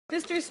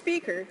Mr.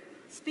 Speaker,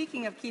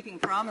 speaking of keeping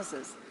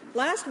promises,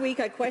 last week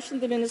I questioned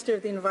the Minister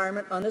of the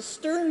Environment on the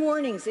stern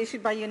warnings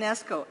issued by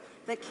Unesco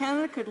that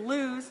Canada could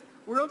lose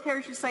World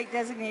Heritage Site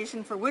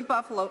designation for wood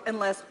buffalo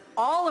unless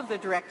all of the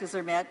directives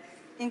are met,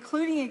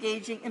 including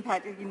engaging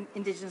impacted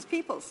Indigenous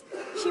peoples.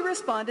 She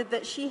responded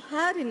that she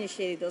had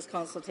initiated those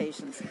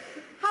consultations.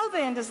 How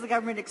then does the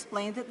government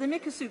explain that the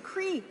Mikisew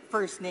Cree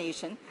First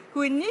Nation,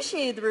 who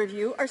initiated the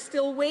review, are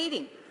still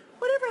waiting?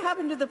 Whatever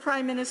happened to the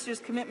Prime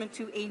Minister's commitment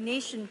to a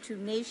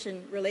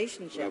nation-to-nation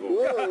relationship?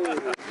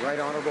 Right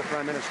Honourable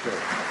Prime Minister.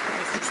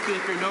 Mr.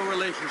 Speaker, no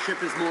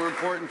relationship is more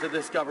important to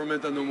this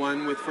government than the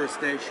one with First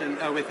Nation,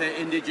 with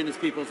Indigenous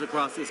peoples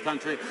across this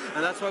country,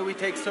 and that's why we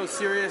take so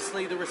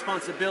seriously the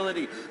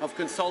responsibility of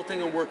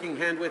consulting and working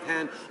hand in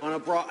hand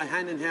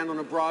on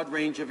a broad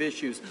range of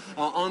issues.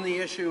 On the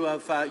issue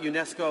of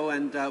UNESCO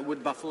and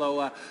Wood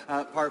Buffalo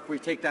Park, we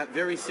take that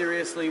very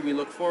seriously. We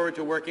look forward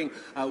to working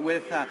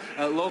with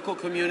local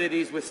communities,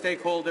 with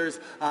stakeholders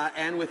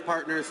and with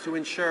partners to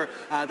ensure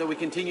that we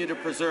continue to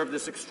preserve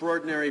this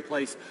extraordinary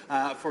place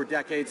for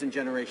decades and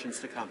generations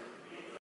to come.